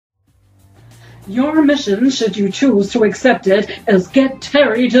Your mission, should you choose to accept it, is get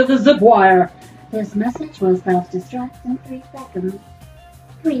Terry to the zip wire. This message will self-destruct in 3 seconds.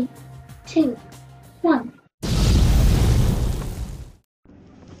 3, 2, 1.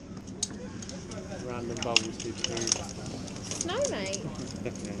 Random bubbles to food. Snow, mate.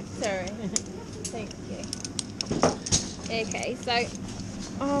 Sorry. Thank you. Okay, so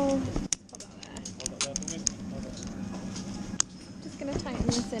pop that there. Just gonna tighten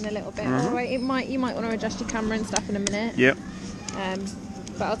this in a little bit. Alright, you might want to adjust your camera and stuff in a minute. Yep.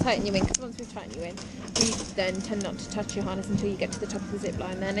 But I'll tighten you in, because once we tighten you in, you then tend not to touch your harness until you get to the top of the zip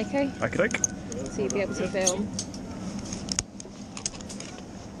line then, okay? Okay. So you'll be able to film.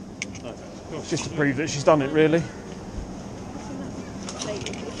 It's just to prove that she's done it, really. So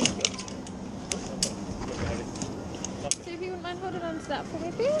if you wouldn't mind holding on to that for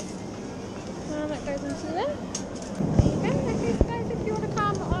me, please. That goes into there. There you go. Okay, so guys, if you want to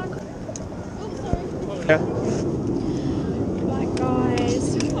come on. Oh, sorry. Yeah. Right,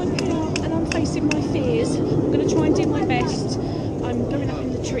 guys, I'm here and I'm facing my fears. I'm going to try and do my best. I'm going up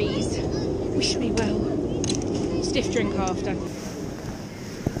in the trees. Wish me well. Stiff drink after.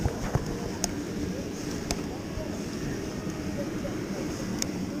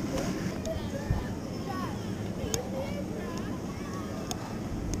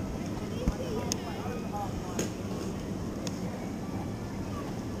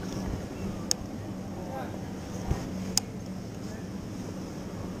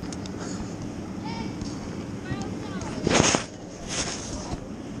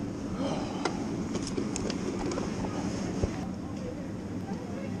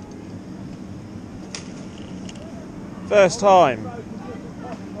 First time.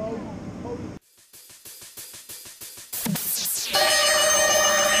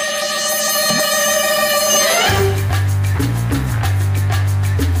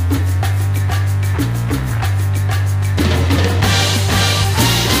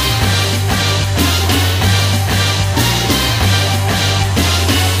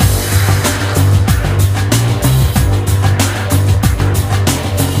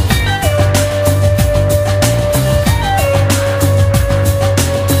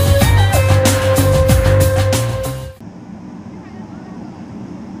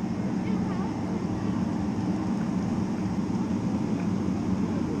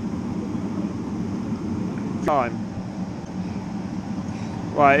 Time.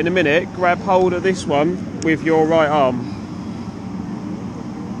 Right, in a minute, grab hold of this one with your right arm.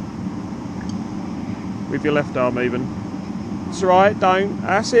 With your left arm even. It's alright, don't.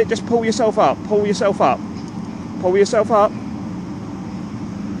 That's it, just pull yourself up, pull yourself up. Pull yourself up.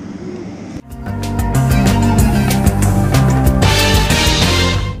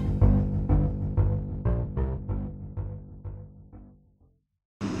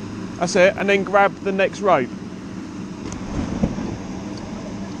 That's it, and then grab the next rope.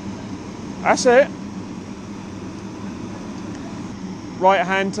 That's it. Right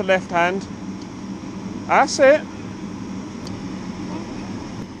hand to left hand. That's it.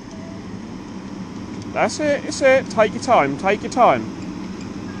 That's it, it's it. Take your time, take your time.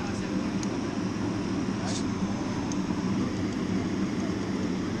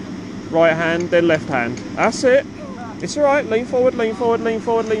 Right hand, then left hand. That's it. It's alright, lean forward, lean forward, lean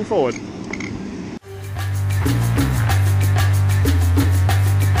forward, lean forward.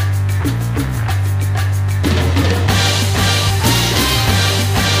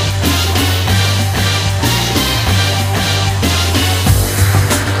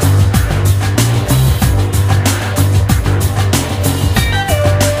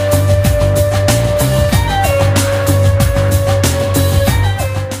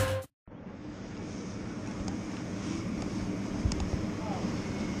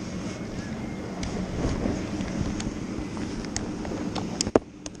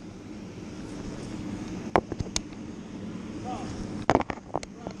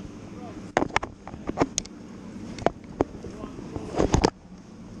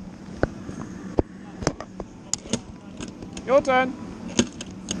 Your turn.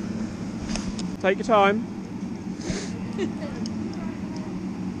 Take your time.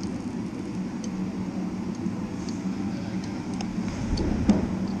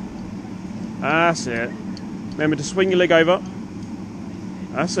 That's it. Remember to swing your leg over.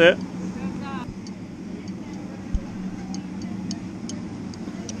 That's it.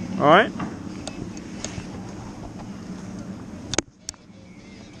 Alright.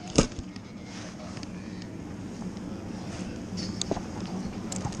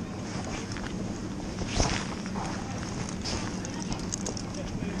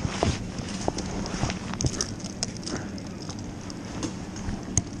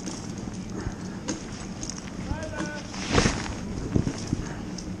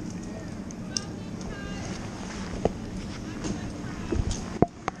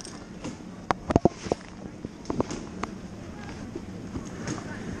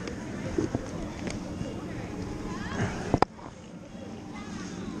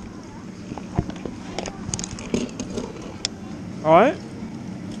 Alright?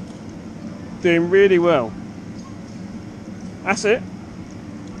 Doing really well. That's it.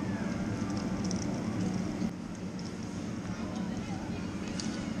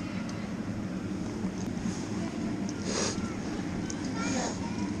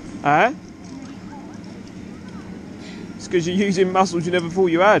 It's because you're using muscles you never thought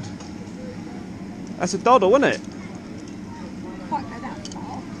you had. That's a doddle, isn't it? Quite go that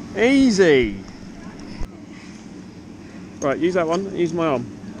far. Easy. Right, use that one. Use my arm.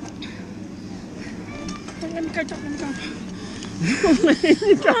 Let me go, Doc, let me go.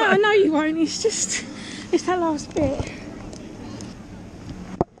 No, I know you won't. It's that last bit.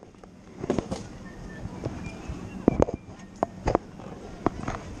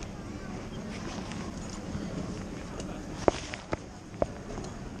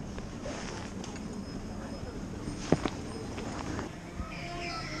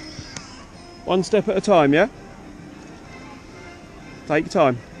 One step at a time, yeah? Take your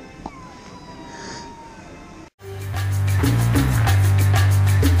time.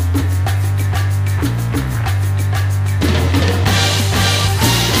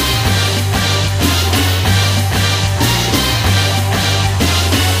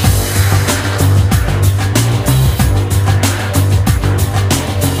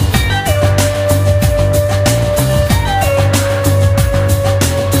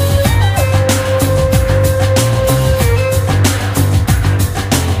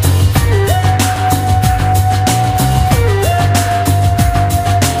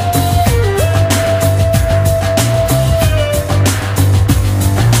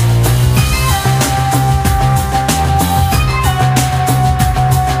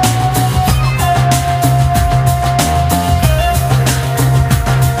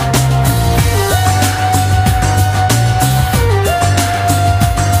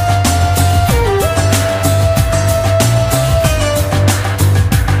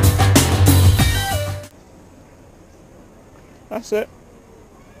 That's it.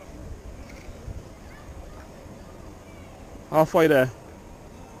 Halfway there.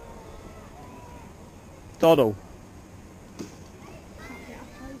 Doddle.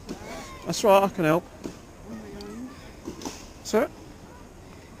 That's right, I can help. That's it.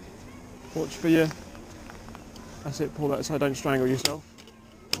 Watch for you. That's it, pull that so don't strangle yourself.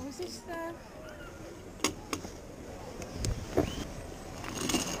 Oh, is this the...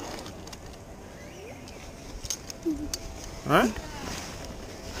 Alright?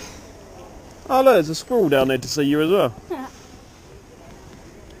 Oh look, there's a squirrel down there to see you as well.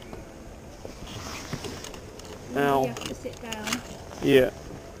 Ow. You have to sit down. Yeah.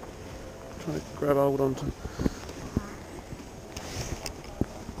 Trying to grab hold onto.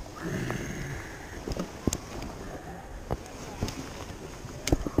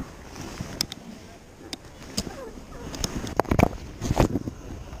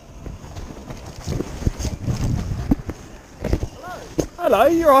 Hello,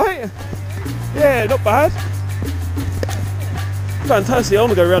 you alright? Yeah, not bad. Fantastic, I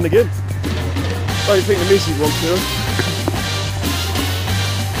want to go round again. Don't think the missus wants to.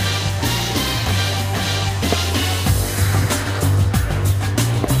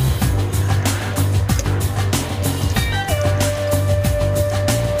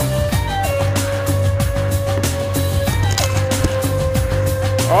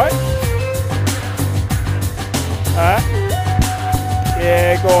 Alright?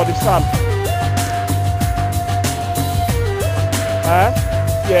 Yeah, go on, it's fun.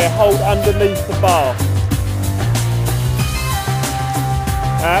 Yeah, hold underneath the bar.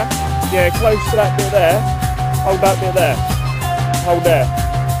 Yeah, close to that bit there. Hold that bit there. Hold there.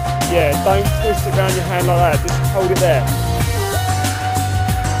 Yeah, don't twist it around your hand like that. Just hold it there.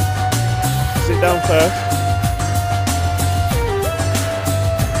 Sit down first.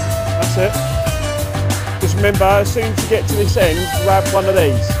 That's it. Just remember, as soon as you get to this end, grab one of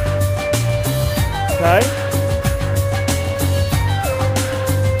these. Okay?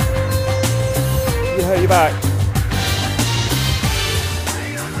 You hurt your back.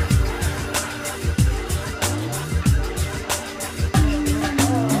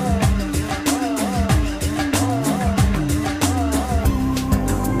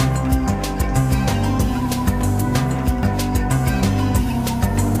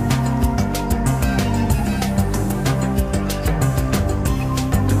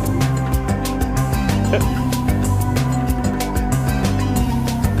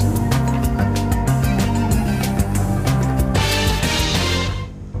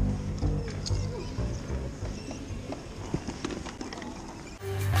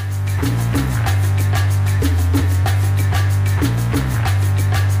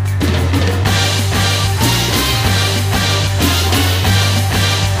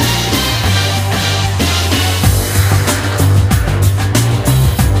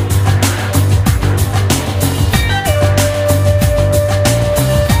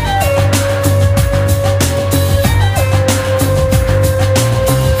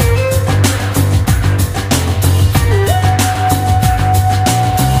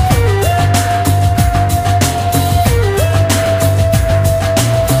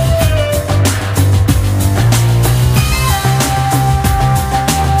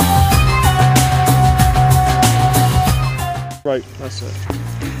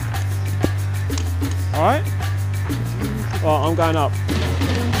 Alright? Right, I'm going up.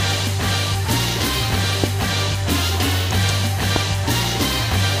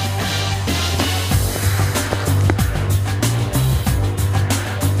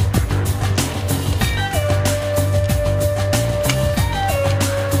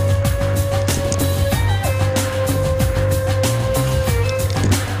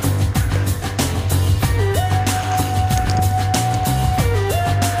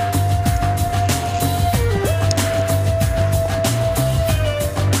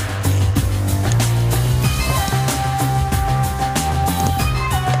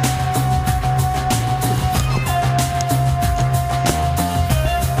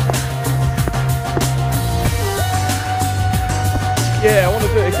 Yeah, I want to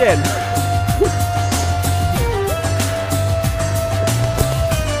do it again.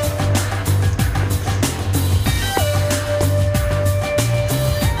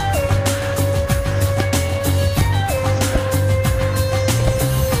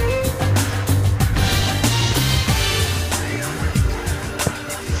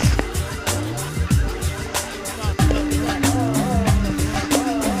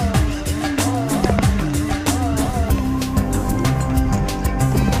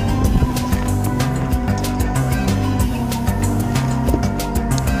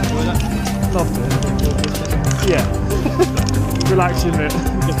 Loved it. Yeah. Relaxing a bit.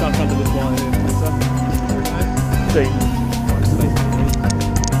 Just up under this wire here. Dean.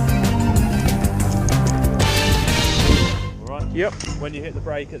 Alright? Yep. When you hit the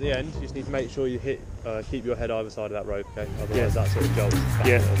brake at the end, you just need to make sure you keep your head either side of that rope, okay? Otherwise that sort of jolts back a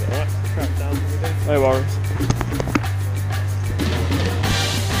little bit. Alright, so crack down what we do. No worries.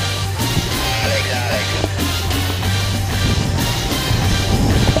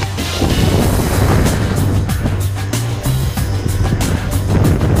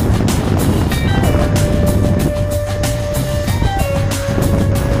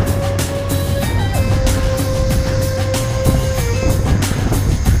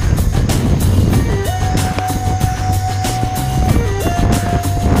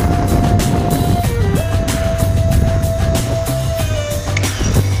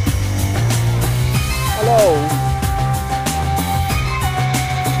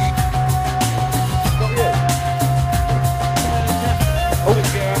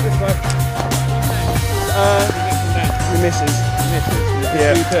 Misses. Misses.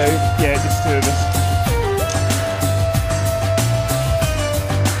 Yeah. You too. Yeah, just two of us.